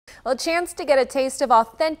Well, a chance to get a taste of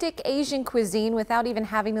authentic Asian cuisine without even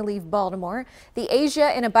having to leave Baltimore. The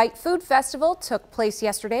Asia in a Bite Food Festival took place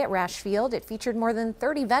yesterday at Rash Field. It featured more than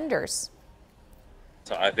 30 vendors.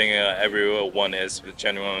 So I think everyone is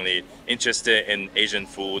genuinely interested in Asian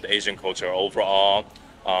food, Asian culture overall.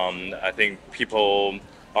 I think people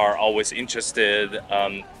are always interested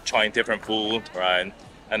trying different food, right?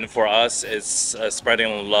 And for us, it's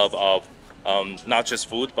spreading love of not just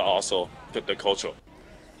food, but also the culture.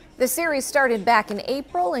 The series started back in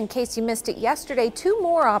April. In case you missed it yesterday, 2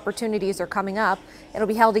 more opportunities are coming up. It'll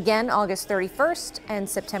be held again August 31st and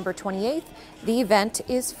September 28th. The event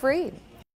is free.